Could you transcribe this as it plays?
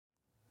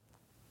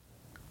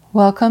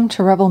Welcome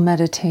to Rebel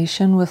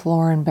Meditation with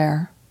Lauren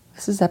Bear.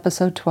 This is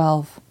episode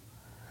 12.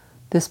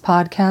 This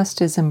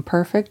podcast is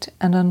imperfect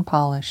and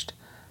unpolished,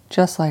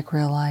 just like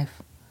real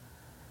life.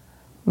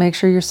 Make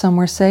sure you're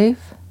somewhere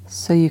safe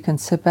so you can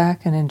sit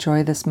back and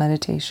enjoy this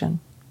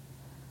meditation.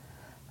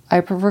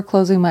 I prefer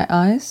closing my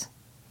eyes.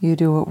 You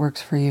do what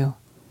works for you.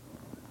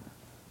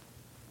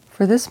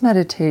 For this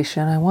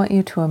meditation, I want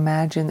you to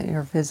imagine that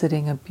you're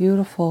visiting a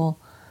beautiful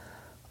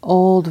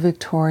old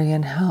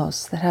Victorian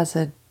house that has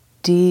a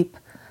deep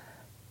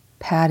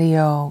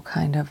patio,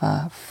 kind of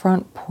a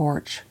front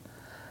porch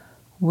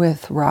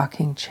with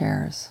rocking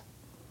chairs.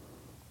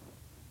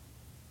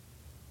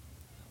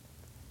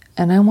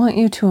 And I want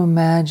you to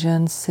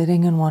imagine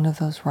sitting in one of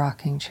those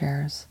rocking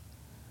chairs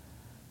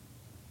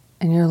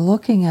and you're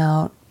looking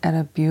out at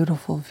a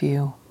beautiful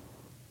view.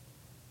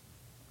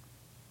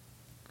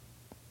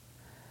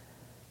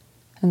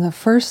 And the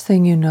first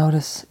thing you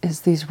notice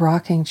is these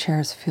rocking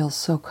chairs feel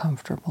so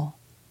comfortable.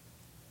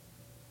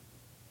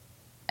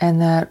 And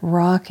that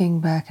rocking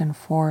back and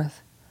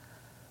forth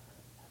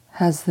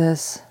has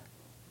this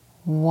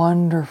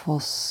wonderful,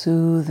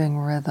 soothing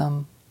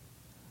rhythm.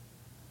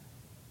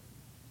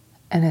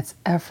 And it's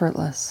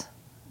effortless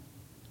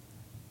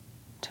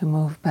to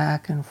move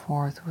back and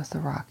forth with the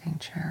rocking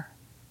chair.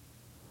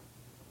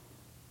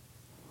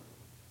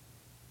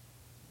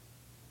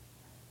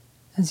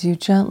 As you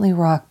gently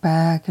rock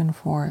back and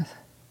forth,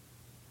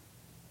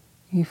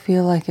 you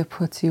feel like it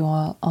puts you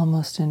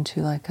almost into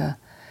like a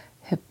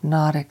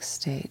hypnotic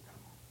state.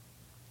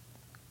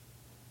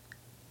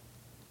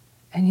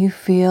 And you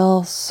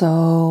feel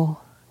so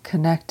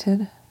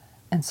connected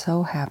and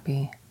so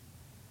happy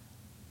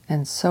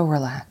and so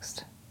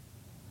relaxed,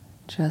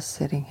 just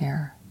sitting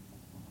here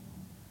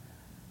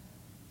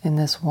in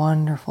this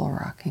wonderful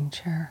rocking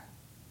chair.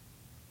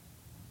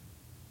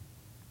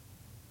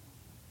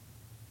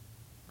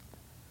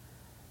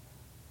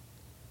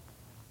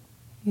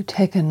 You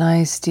take a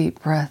nice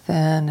deep breath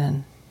in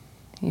and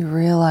you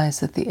realize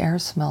that the air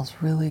smells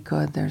really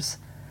good. There's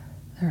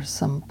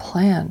some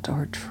plant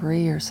or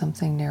tree or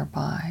something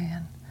nearby,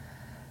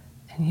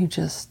 and you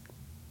just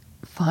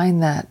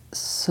find that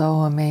so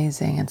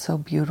amazing and so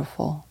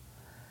beautiful.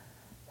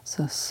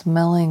 So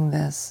smelling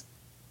this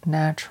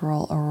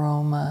natural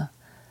aroma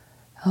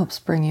helps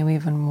bring you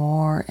even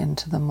more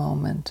into the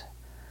moment,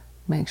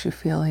 makes you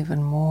feel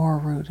even more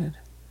rooted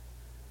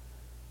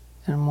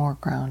and more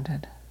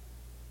grounded.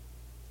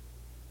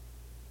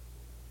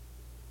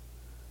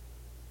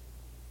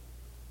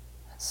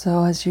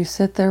 So as you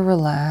sit there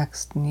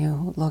relaxed and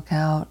you look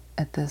out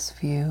at this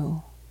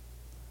view,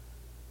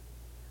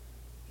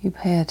 you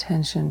pay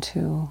attention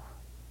to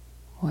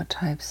what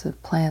types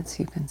of plants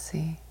you can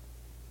see.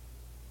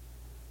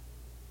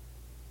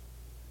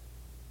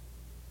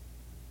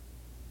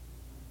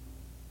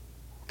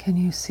 Can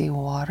you see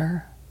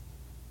water?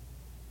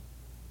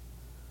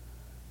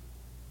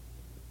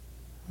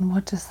 And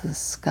what does the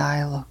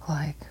sky look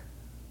like?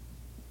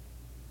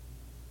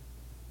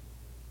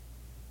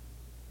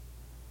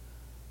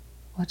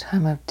 What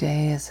time of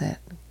day is it?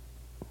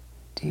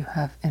 Do you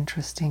have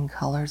interesting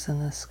colors in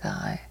the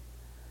sky?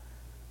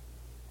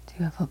 Do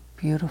you have a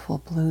beautiful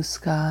blue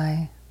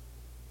sky?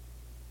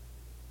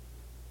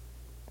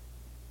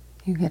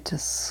 You get to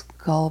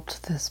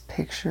sculpt this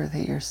picture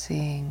that you're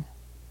seeing.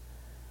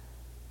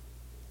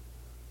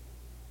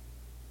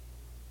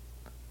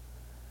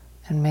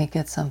 And make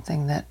it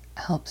something that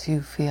helps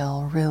you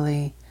feel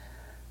really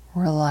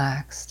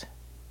relaxed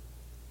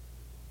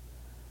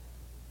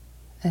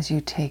as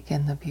you take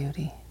in the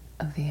beauty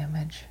of the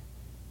image.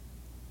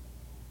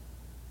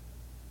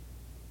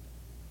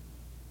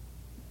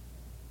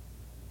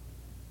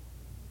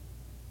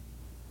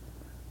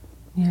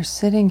 You're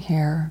sitting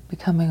here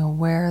becoming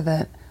aware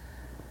that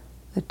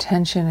the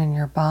tension in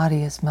your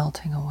body is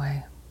melting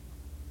away.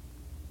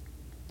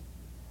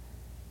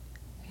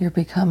 You're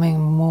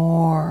becoming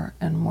more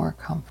and more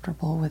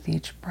comfortable with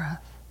each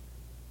breath.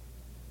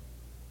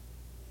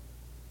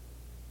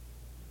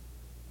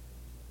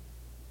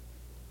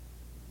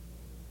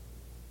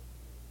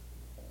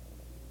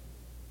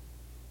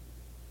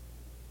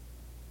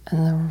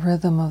 And the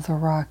rhythm of the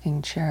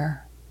rocking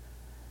chair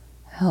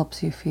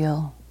helps you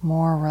feel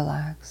more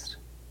relaxed,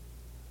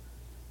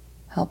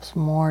 helps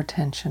more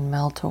tension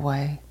melt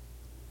away.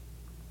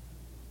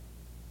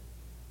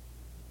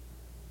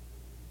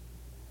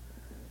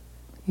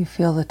 You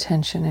feel the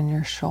tension in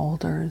your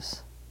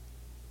shoulders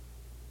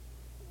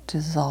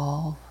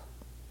dissolve,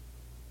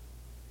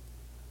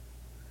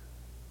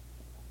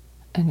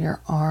 and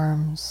your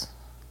arms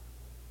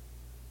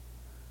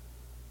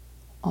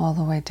all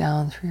the way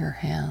down through your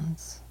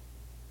hands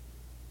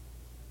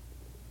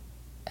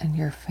and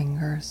your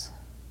fingers.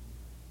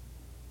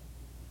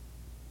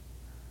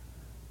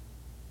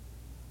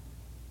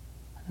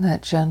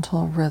 That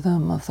gentle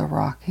rhythm of the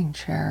rocking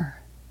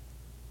chair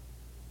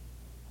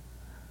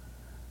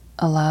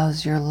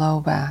allows your low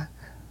back,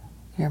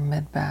 your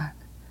mid back,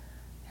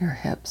 your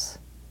hips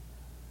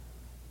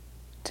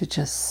to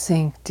just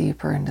sink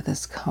deeper into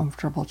this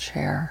comfortable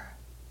chair.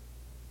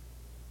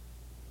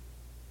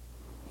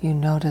 you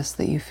notice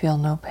that you feel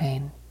no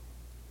pain,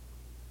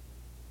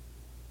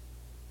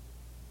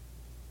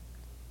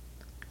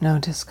 no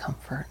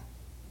discomfort.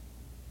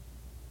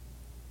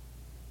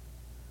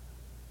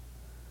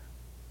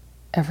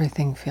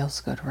 Everything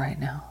feels good right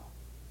now.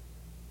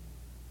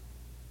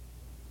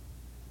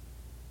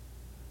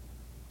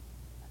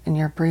 And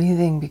your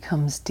breathing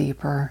becomes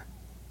deeper.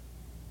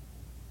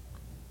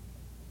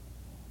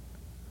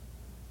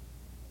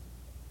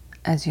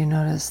 As you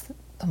notice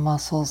the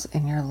muscles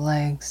in your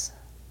legs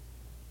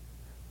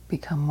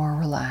become more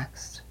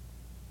relaxed,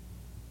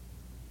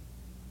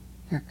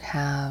 your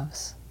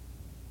calves,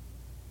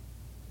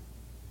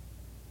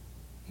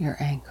 your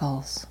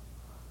ankles,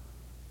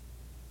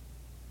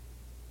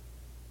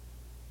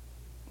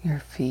 your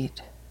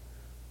feet,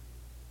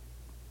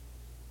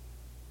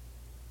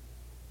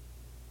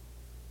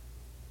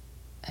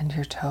 and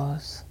your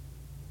toes.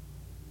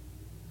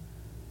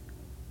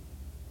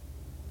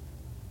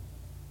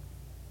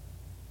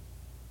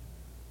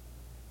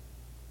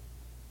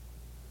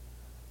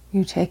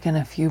 You take in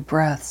a few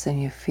breaths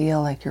and you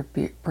feel like you're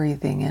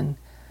breathing in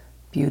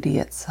beauty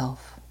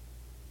itself.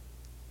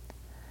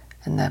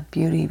 And that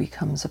beauty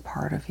becomes a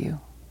part of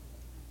you.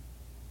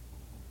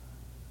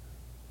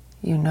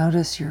 You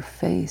notice your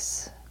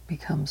face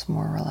becomes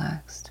more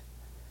relaxed.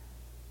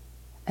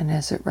 And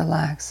as it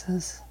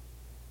relaxes,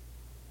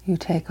 you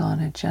take on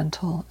a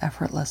gentle,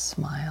 effortless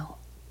smile.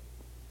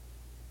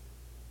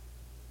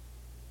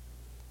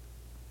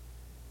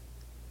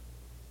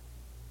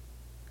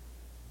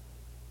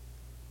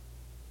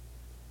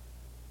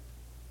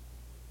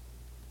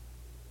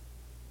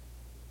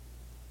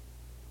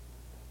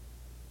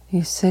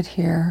 You sit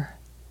here,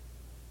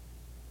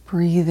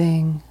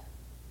 breathing,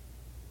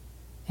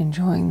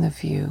 enjoying the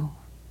view,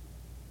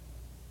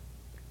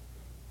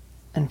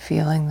 and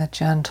feeling the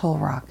gentle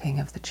rocking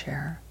of the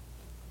chair.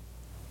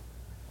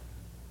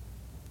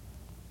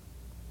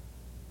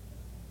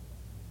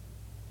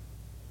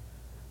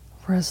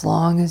 For as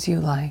long as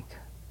you like,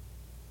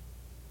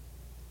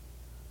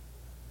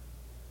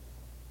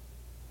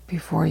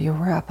 before you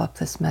wrap up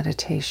this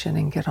meditation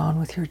and get on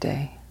with your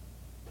day.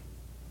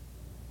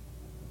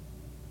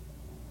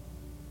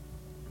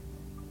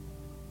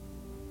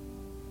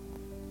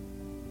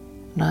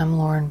 And I'm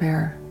Lauren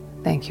Bear.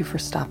 Thank you for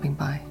stopping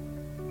by.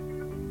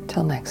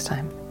 Till next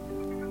time.